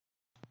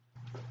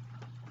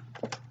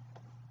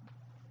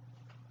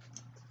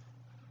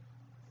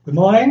Good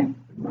morning.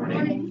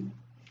 Morning.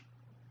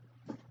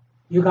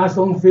 You guys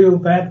don't feel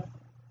bad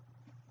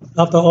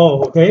after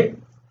all, okay?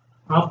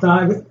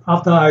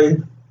 After I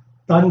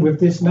done with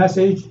this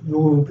message, you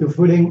will be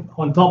feeling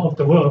on top of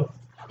the world.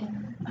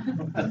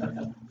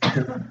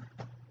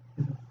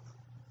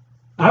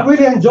 I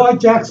really enjoyed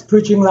Jack's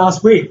preaching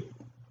last week.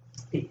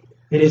 It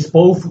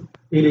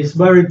is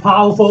very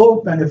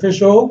powerful,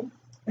 beneficial,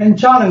 and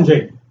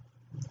challenging.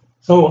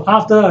 So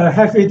after a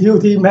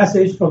heavy-duty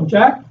message from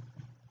Jack,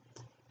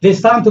 it's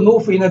time to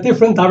move in a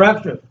different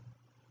direction.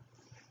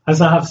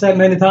 As I have said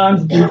many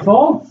times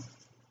before,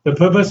 the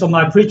purpose of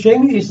my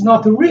preaching is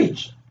not to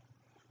reach.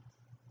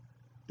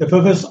 The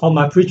purpose of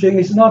my preaching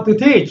is not to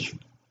teach.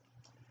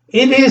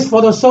 It is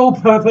for the sole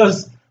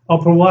purpose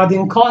of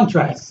providing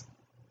contrast,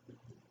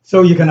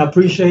 so you can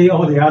appreciate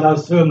all the other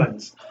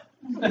sermons.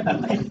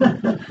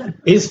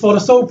 It's for the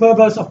sole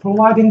purpose of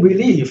providing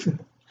relief,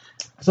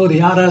 so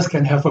the others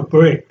can have a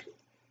break.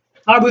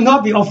 I will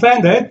not be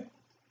offended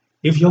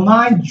if your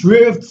mind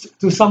drifts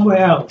to somewhere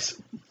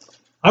else.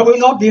 I will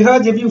not be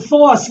hurt if you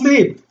fall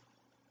asleep.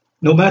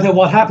 No matter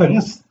what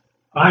happens,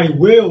 I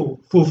will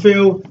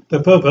fulfill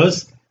the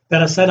purpose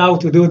that I set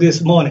out to do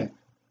this morning.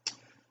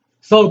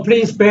 So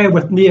please bear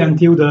with me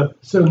until the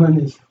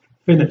sermon is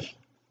finished.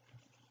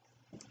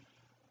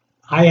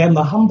 I am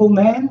a humble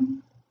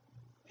man,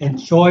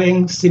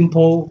 enjoying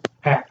simple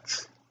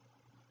acts.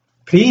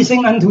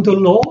 Pleasing unto the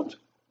Lord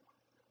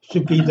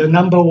should be the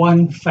number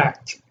one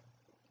fact.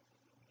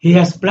 He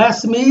has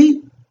blessed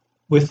me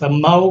with a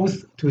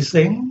mouth to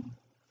sing.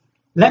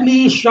 Let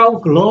me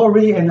shout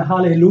glory and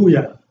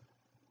hallelujah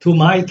to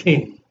my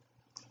King.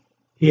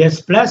 He has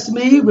blessed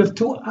me with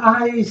two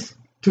eyes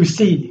to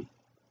see.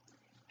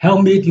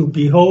 Help me to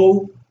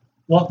behold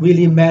what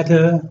really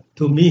matters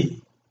to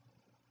me.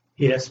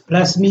 He has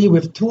blessed me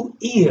with two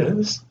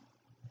ears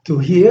to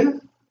hear.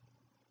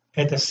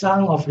 At the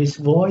sound of his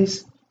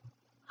voice,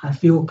 I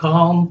feel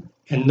calm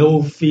and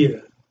no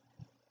fear.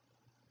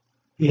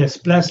 He has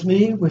blessed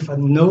me with a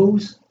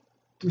nose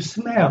to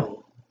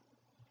smell.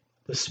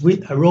 The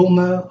sweet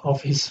aroma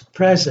of his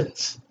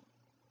presence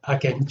I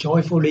can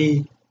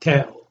joyfully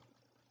tell.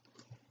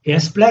 He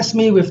has blessed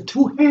me with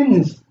two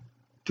hands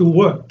to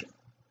work.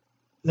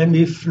 Let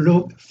me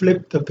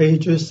flip the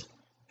pages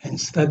and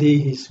study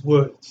his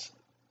words.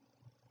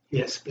 He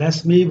has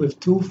blessed me with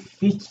 2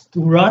 feet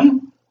to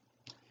run.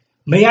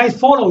 May I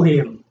follow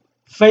him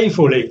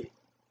faithfully,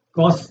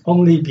 God's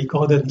only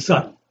begotten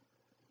Son.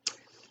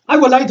 I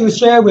would like to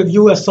share with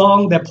you a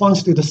song that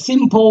points to the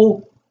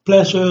simple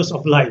pleasures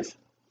of life.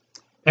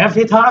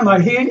 Every time I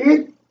hear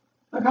it,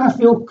 I kind of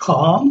feel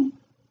calm,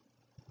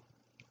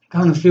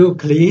 kind of feel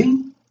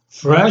clean,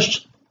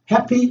 fresh,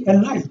 happy,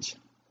 and light.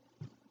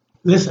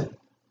 Listen,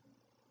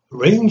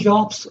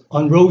 raindrops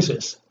on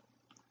roses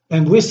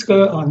and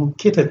whisker on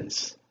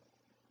kittens,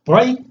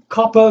 bright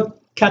copper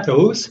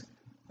kettles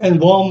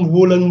and warm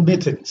woolen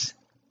mittens,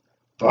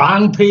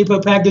 brown paper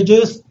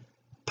packages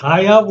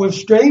tied up with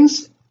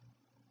strings.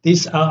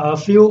 These are a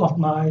few of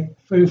my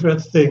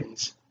favorite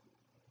things.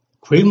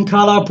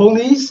 Cream-colored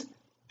ponies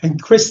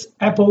and crisp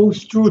apple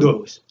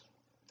strudels,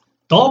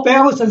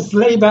 doorbells and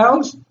sleigh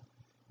bells,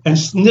 and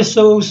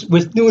schnitzels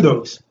with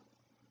noodles,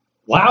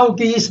 wild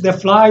geese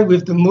that fly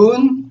with the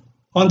moon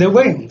on their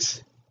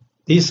wings.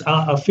 These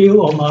are a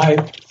few of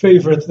my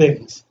favorite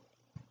things.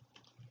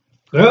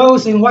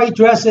 Girls in white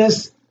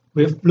dresses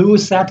with blue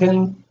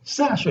satin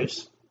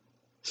sashes,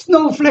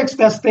 snowflakes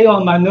that stay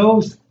on my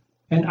nose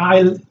and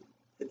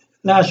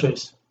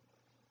eyelashes,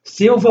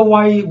 silver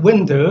white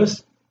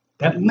winters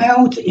that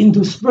melt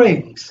into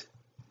springs.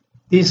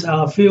 These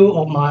are a few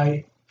of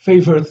my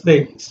favorite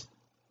things.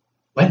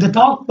 When the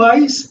dog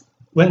bites,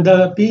 when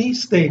the bee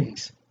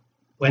stings,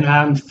 when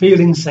I'm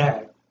feeling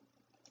sad,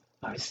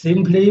 I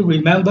simply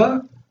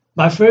remember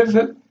my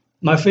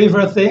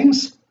favorite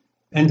things,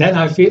 and then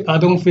I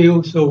don't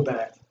feel so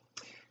bad.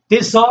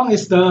 This song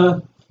is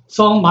the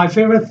song My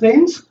Favorite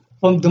Things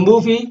from the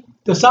movie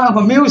The Sound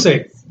of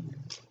Music.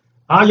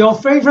 Are your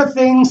favorite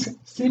things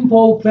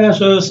simple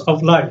pleasures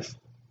of life?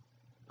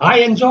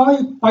 I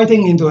enjoy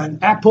biting into an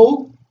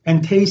apple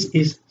and taste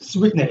its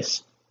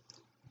sweetness.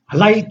 I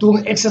like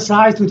doing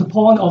exercise to the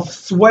point of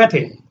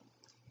sweating.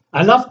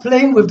 I love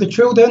playing with the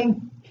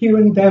children,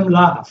 hearing them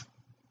laugh.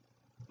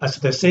 As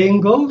the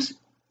saying goes,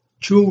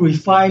 true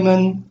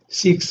refinement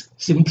seeks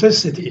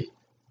simplicity.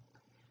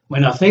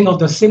 When I think of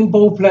the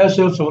simple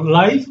pleasures of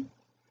life,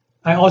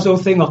 I also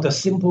think of the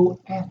simple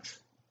acts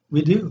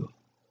we do.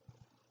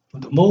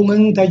 From the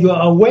moment that you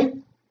are awake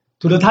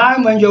to the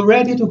time when you're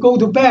ready to go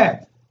to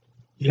bed,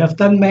 you have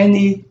done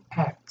many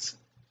acts.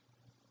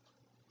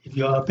 If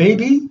you're a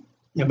baby,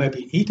 you may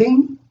be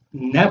eating,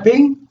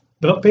 napping,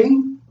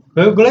 burping,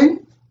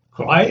 gurgling,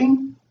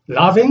 crying,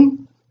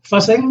 laughing,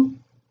 fussing,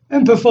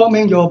 and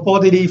performing your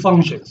bodily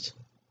functions.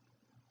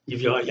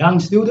 If you're a young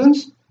student,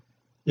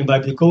 you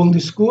might be going to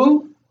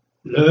school,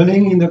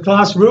 learning in the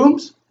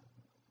classrooms,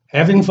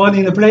 having fun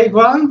in the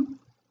playground,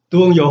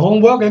 doing your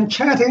homework and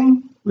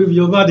chatting with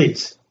your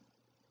buddies.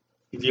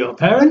 If you're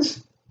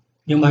parents,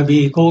 you might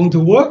be going to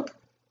work,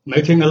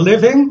 making a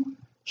living,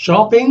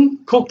 shopping,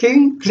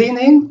 cooking,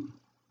 cleaning,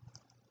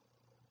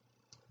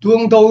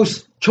 doing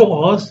those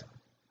chores,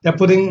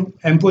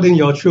 putting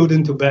your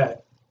children to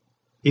bed.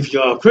 If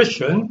you're a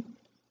Christian,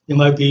 you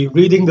might be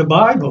reading the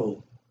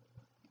Bible,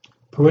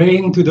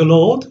 praying to the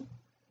Lord,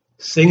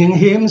 singing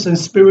hymns and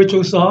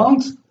spiritual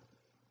songs,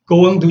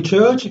 going to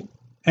church,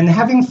 and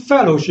having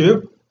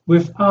fellowship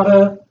with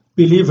other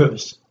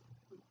believers.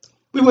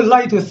 We would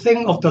like to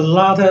think of the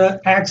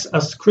latter acts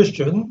as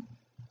Christian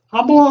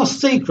are more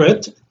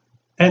sacred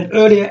and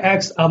earlier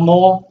acts are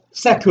more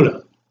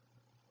secular.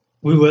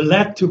 We were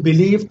led to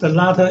believe the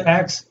latter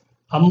acts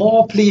are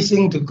more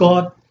pleasing to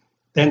God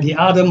than the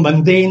other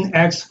mundane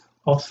acts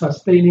of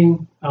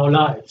sustaining our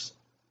lives.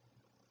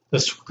 The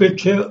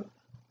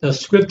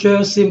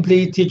scripture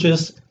simply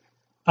teaches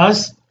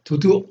us to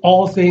do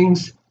all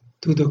things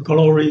to the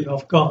glory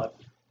of God.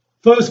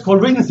 1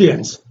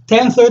 Corinthians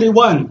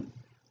 10:31,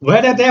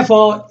 whether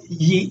therefore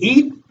ye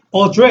eat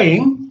or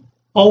drink,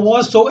 or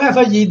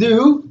whatsoever ye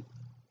do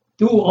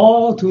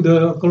all to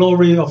the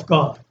glory of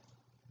God.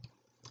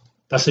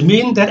 Does it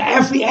mean that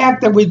every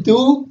act that we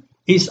do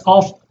is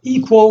of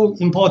equal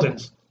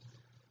importance?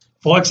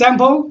 For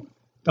example,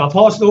 the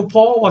Apostle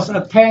Paul was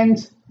a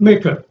tent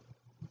maker.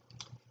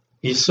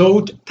 He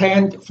sewed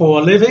tent for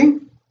a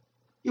living.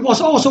 He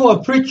was also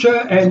a preacher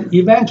and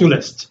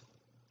evangelist.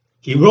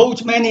 He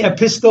wrote many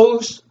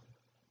epistles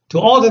to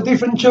all the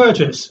different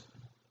churches.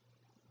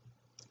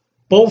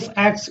 Both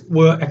acts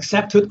were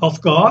accepted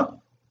of God,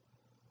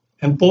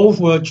 and both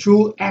were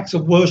true acts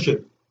of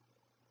worship.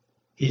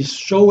 His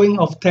showing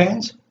of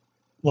tents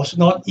was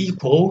not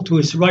equal to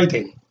his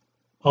writing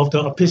of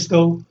the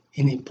epistle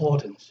in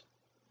importance.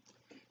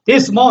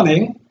 This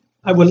morning,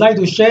 I would like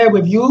to share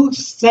with you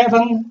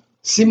 7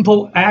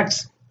 simple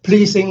acts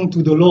pleasing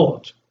to the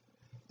Lord.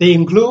 They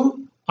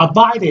include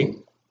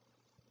abiding,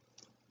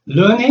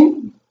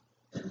 learning,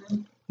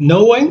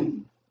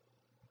 knowing,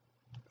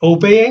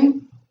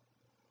 obeying,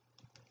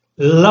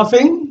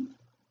 loving,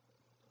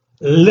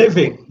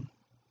 living,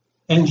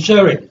 and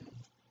sharing.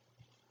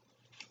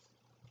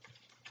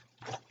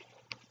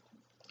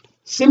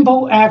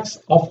 Simple acts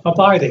of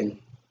abiding.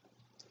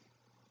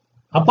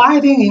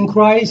 Abiding in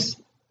Christ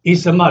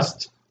is a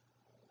must.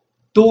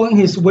 Doing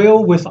His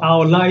will with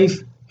our life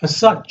as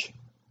such.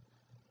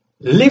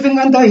 Living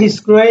under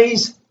His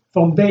grace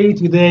from day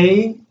to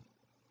day.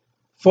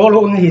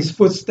 Following His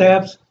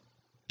footsteps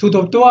to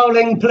the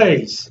dwelling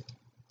place.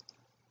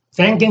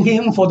 Thanking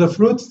Him for the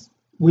fruits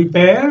we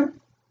bear.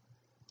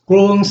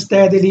 Growing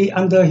steadily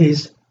under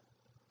His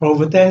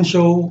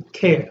providential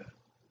care.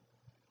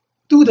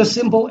 Do the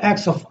simple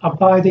acts of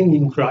abiding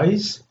in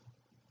Christ.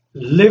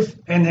 Live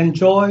and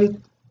enjoy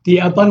the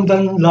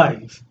abundant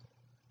life.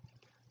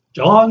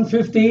 John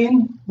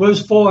 15,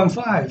 verse 4 and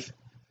 5.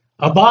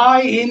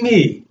 Abide in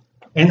me,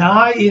 and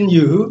I in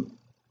you,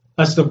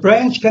 as the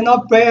branch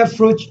cannot bear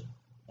fruit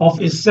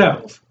of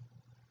itself,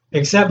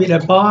 except it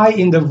abide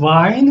in the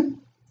vine,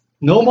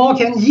 no more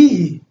can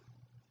ye,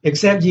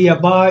 except ye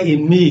abide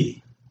in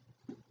me.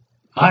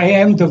 I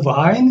am the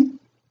vine,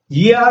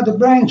 ye are the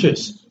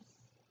branches.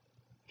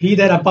 He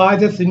that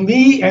abideth in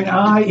me, and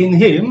I in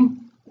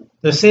him,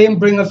 the same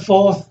bringeth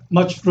forth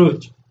much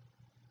fruit.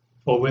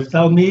 For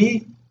without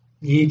me,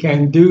 ye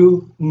can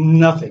do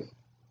nothing.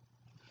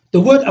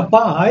 The word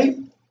abide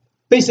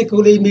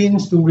basically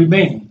means to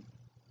remain.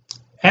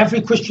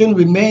 Every Christian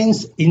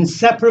remains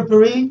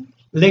inseparably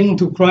linked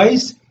to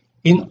Christ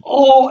in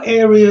all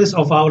areas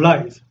of our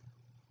life.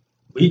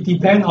 We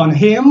depend on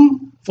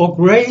Him for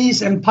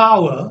grace and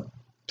power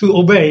to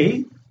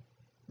obey.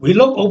 We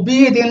look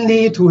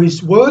obediently to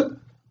His word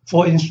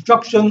for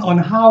instruction on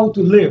how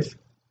to live.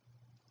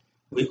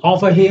 We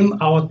offer Him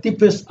our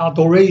deepest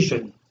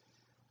adoration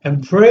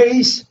and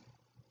praise,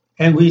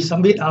 and we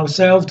submit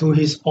ourselves to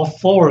His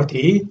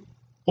authority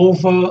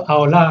over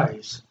our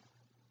lives.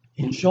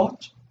 In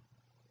short,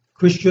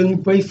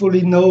 Christians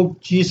gratefully know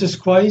Jesus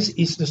Christ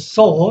is the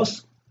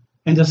source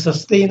and the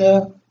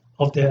sustainer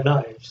of their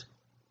lives.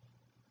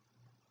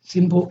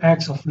 Simple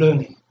acts of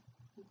learning.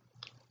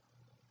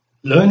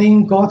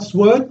 Learning God's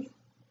word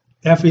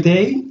every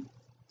day,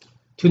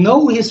 to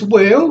know His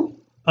will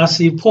as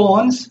He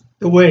points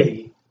the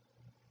way.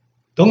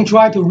 Don't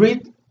try to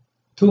read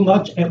too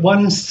much at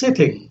one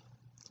sitting.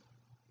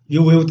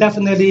 You will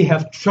definitely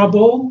have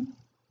trouble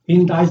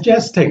in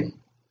digesting.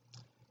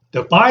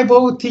 The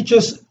Bible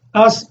teaches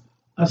us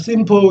a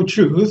simple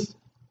truth.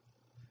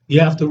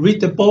 You have to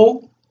read the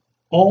book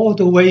all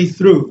the way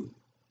through.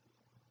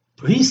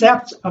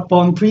 Precept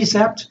upon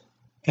precept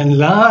and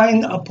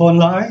line upon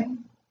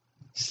line.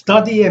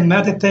 Study and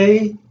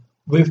meditate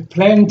with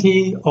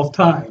plenty of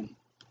time.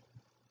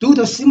 Do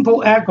the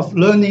simple act of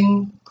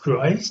learning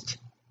Christ,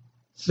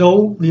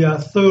 so we are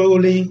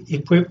thoroughly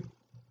equipped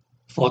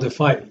for the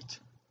fight.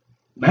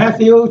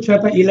 Matthew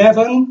chapter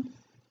 11,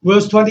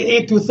 verse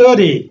 28 to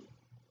 30.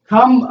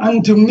 Come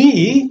unto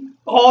me,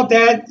 all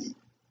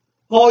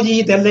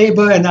ye that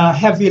labor and are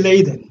heavy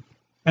laden,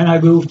 and I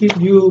will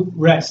give you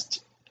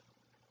rest.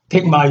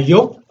 Take my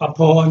yoke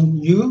upon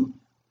you,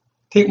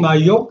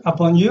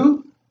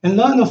 and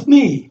learn of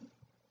me,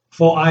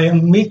 For I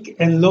am meek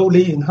and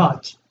lowly in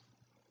heart,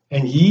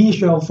 and ye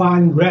shall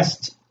find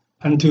rest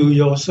unto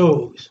your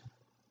souls.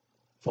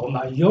 For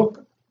my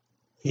yoke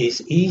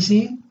is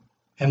easy,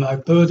 and my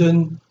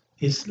burden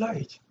is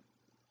light.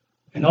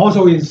 And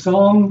also in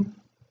Psalm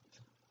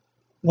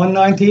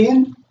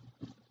 119,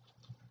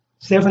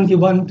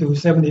 71 to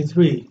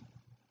 73,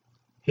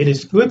 it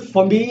is good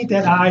for me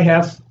that I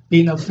have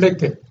been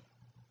afflicted,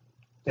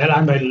 that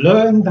I may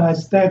learn thy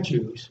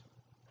statutes.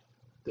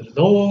 The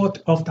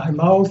Lord of thy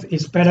mouth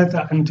is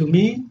better unto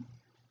me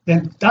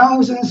than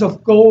thousands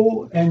of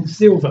gold and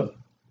silver.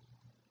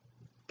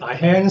 Thy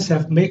hands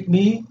have made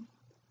me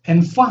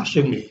and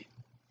fashioned me.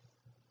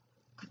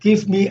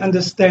 Give me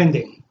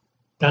understanding,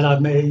 that I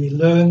may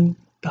learn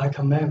thy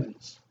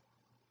commandments.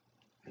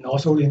 And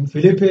also in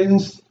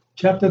Philippians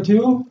chapter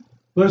 2,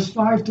 verse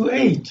 5 to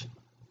 8,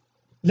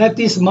 let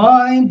this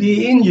mind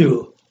be in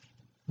you,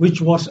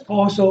 which was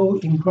also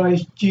in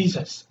Christ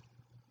Jesus,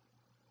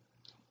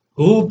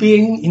 who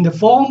being in the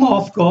form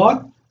of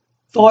God,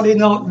 thought it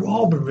not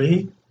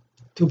robbery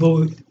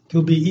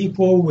to be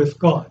equal with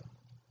God,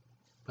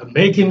 but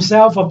made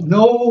himself of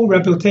no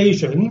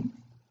reputation,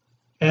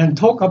 and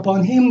took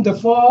upon him the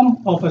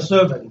form of a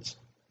servant,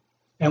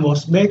 and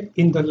was made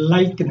in the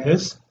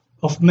likeness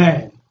of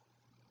man.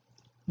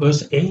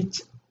 Verse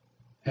 8,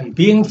 and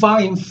being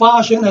found in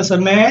fashion as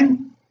a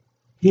man,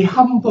 he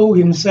humbled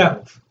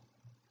himself,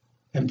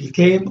 and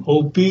became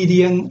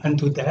obedient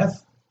unto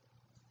death,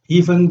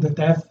 even the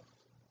death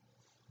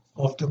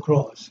of the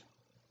cross.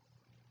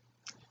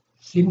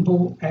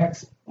 Simple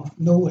acts of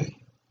knowing.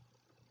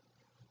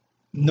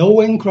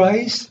 Knowing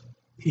Christ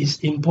is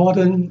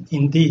important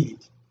indeed.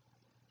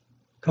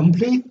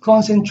 Complete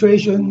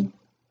concentration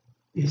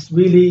is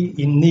really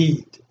in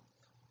need.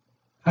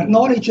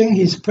 Acknowledging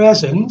his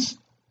presence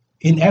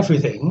in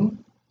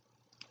everything,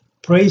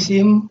 praise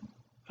him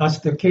as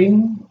the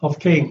King of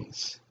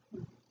Kings.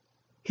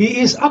 He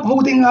is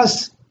upholding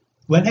us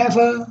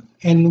whenever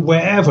and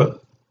wherever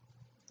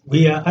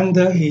we are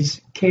under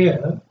his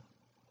care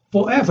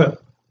forever.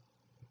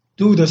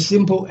 Through the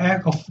simple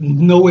act of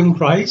knowing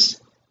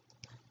Christ,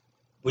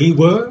 we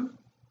were,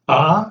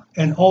 are,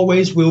 and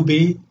always will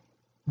be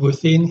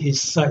within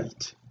his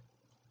sight.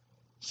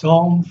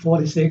 Psalm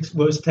 46,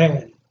 verse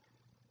 10.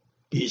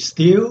 Be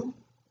still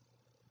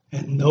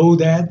and know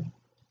that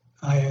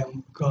I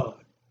am God.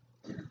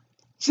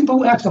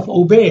 Simple acts of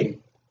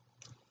obeying.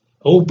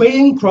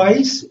 Obeying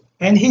Christ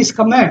and his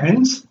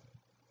commands,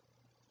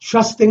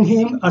 trusting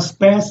him as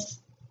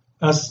best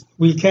as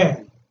we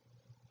can.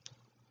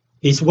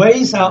 His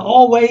ways are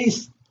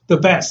always the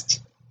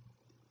best.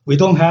 We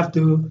don't have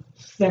to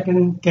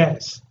second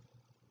guess.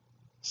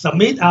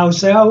 Submit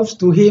ourselves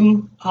to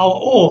him our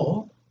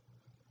all.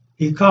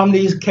 He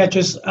calmly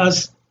catches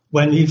us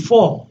when we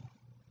fall.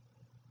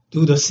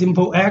 Do the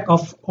simple act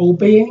of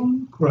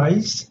obeying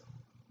Christ,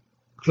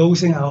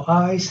 closing our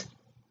eyes,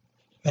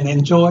 and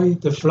enjoy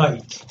the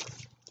flight.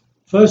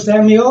 1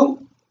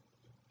 Samuel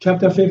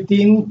chapter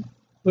 15,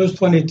 verse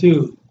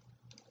 22.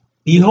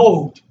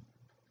 Behold,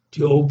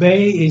 to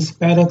obey is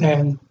better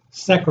than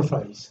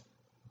sacrifice.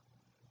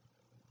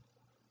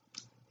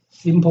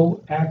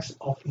 Simple acts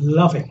of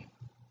loving.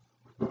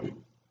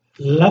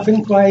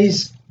 Loving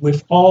Christ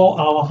with all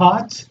our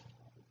heart.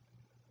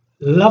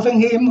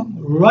 Loving him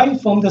right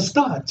from the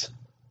start.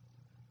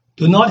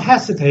 Do not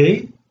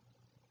hesitate,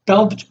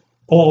 doubt,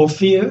 or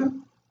fear,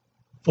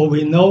 for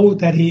we know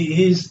that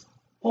he is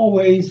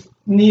always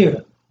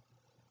near.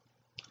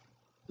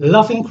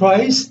 Loving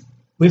Christ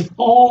with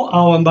all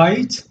our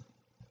might,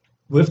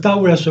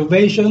 without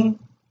reservation,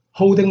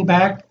 holding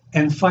back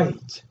and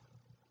fight.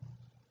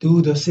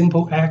 Do the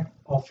simple act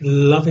of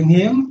loving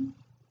him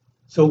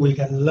so we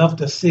can love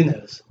the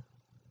sinners,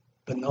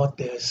 but not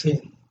their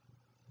sin.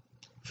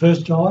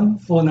 1 John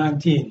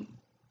 4:19.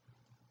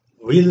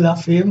 We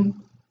love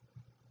him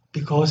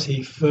because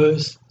he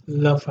first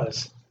loved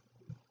us.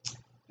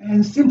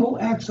 And simple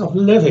acts of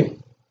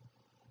living.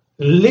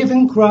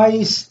 Living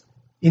Christ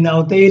in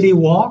our daily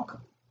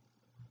walk,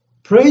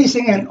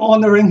 praising and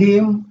honoring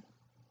him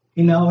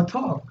in our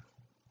talk.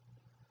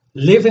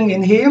 Living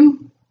in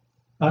him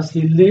as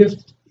he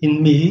lived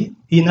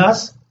in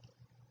us,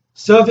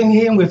 serving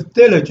him with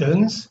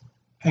diligence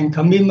and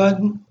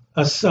commitment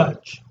as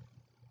such,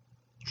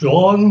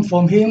 drawing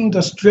from him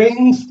the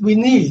strength we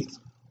need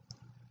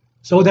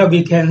so that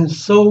we can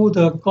sow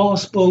the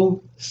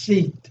gospel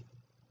seed.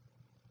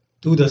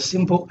 Do the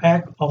simple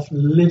act of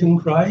living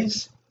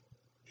Christ.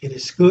 It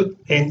is good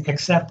and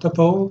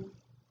acceptable,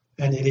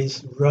 and it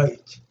is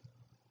right.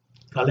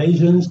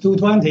 Galatians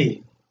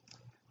 2:20.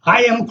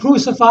 I am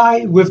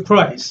crucified with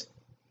Christ.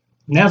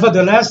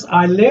 Nevertheless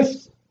I live,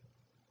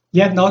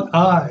 yet not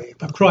I,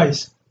 but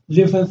Christ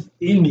liveth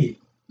in me.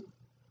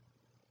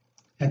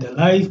 And the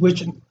life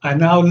which I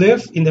now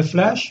live in the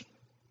flesh,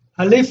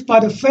 I live by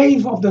the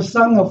faith of the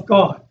Son of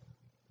God,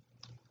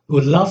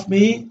 who loved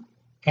me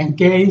and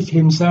gave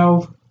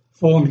himself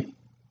for me.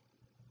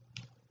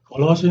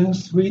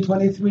 Colossians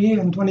 3:23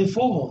 and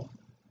 24.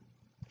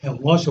 And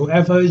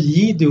whatsoever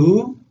ye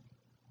do,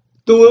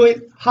 do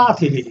it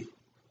heartily,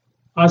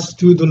 as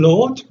to the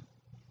Lord,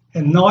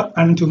 and not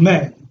unto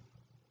men,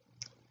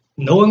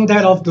 knowing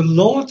that of the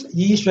Lord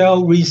ye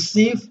shall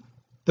receive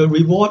the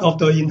reward of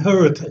the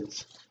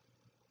inheritance,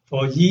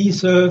 for ye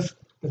serve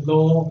the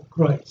Lord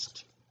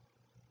Christ.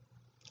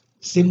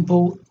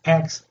 Simple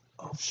acts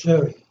of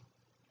sharing.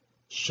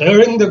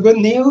 Sharing the good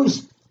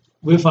news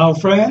with our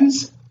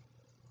friends,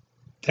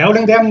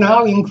 telling them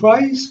now in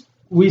Christ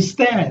we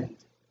stand,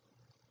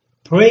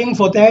 praying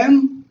for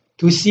them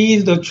to see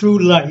the true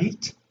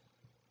light,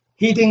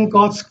 heeding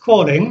God's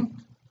calling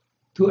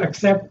to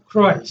accept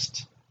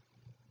Christ.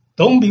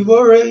 Don't be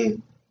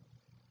worried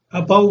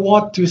about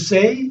what to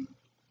say.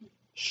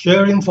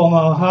 Sharing from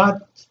our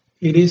heart,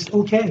 it is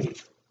okay.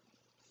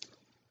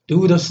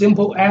 Do the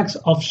simple acts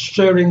of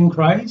sharing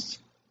Christ,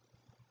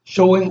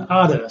 showing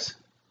others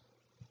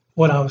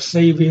what our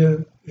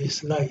Savior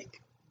is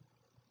like.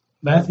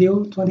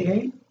 Matthew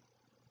 28,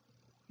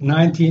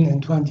 19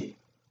 and 20.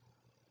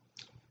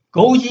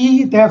 Go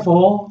ye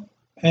therefore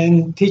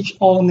and teach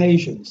all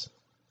nations,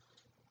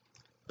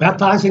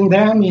 baptizing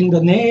them in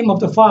the name of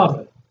the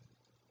Father,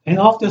 and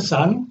of the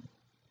Son,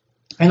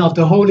 and of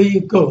the Holy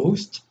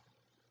Ghost,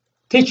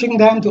 teaching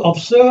them to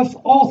observe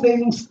all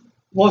things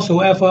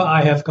whatsoever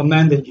I have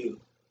commanded you.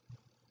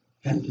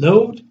 And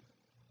lo,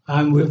 I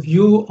am with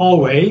you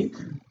always,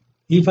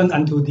 even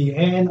unto the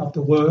end of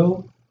the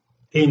world.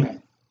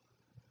 Amen.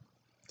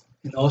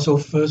 And also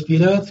 1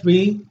 Peter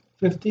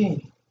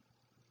 3:15.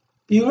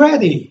 Be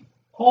ready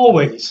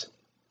always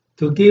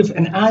to give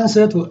an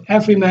answer to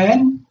every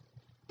man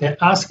that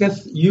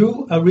asketh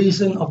you a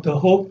reason of the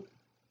hope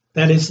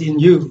that is in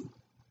you,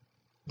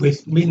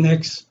 with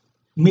meekness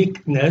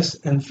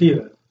and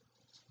fear.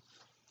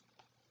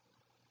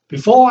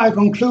 Before I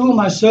conclude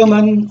my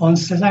sermon on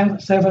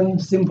 7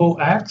 simple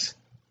acts,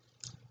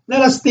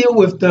 let us deal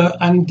with the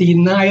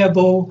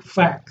undeniable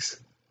facts.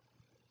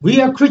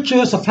 We are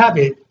creatures of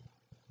habit,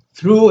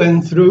 through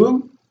and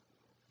through,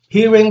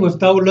 hearing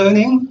without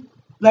learning,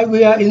 like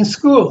we are in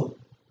school.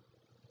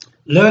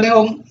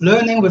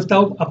 Learning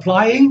without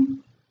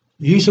applying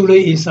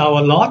usually is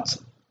our lot.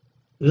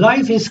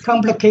 Life is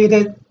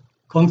complicated,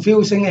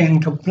 confusing,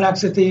 and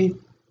complexity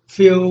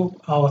fill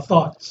our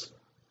thoughts.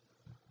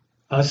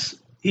 As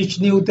each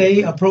new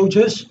day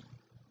approaches,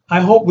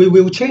 I hope we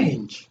will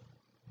change,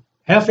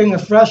 having a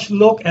fresh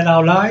look at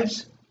our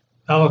lives,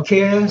 our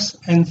cares,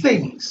 and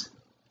things.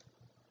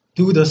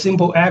 Do the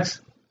simple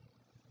acts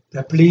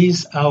that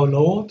please our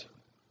Lord,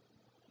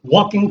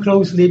 walking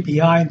closely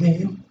behind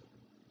Him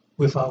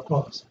with our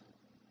cross.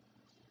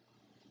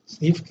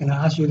 Steve, can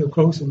I ask you to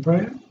close in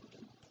prayer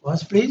for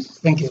us, please?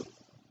 Thank you.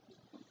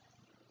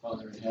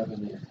 Father in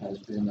heaven, it has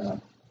been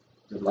a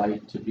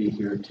delight to be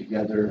here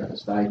together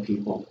as thy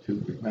people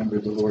to remember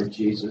the Lord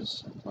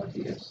Jesus and what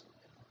he has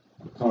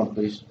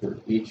accomplished for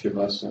each of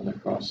us on the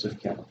cross of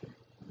Calvary.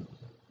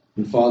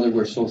 And Father,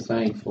 we're so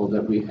thankful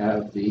that we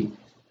have the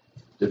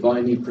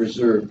divinely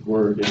preserved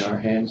word in our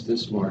hands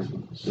this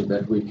morning so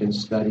that we can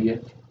study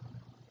it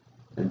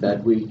and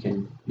that we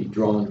can be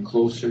drawn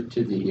closer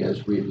to thee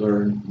as we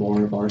learn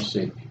more of our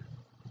Savior.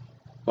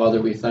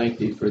 Father, we thank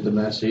thee for the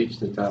message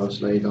that thou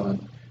hast laid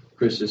on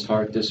Chris's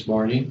heart this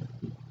morning.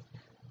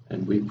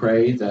 And we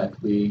pray that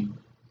we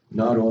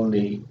not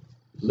only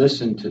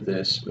listen to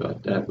this,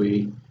 but that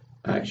we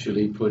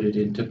actually put it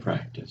into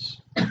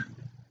practice,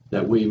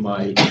 that we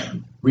might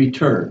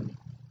return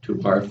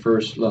to our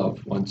first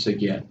love once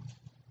again,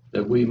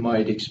 that we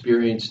might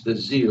experience the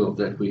zeal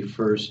that we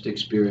first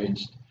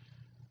experienced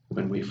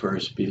when we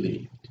first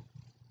believed.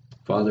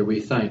 Father, we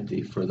thank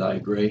thee for thy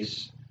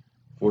grace,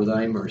 for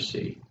thy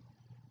mercy,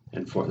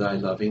 and for thy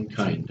loving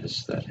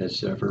kindness that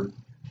has ever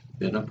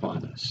been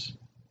upon us.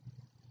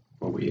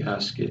 For we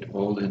ask it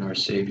all in our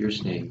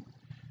Savior's name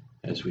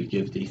as we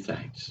give thee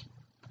thanks.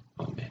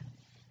 Amen.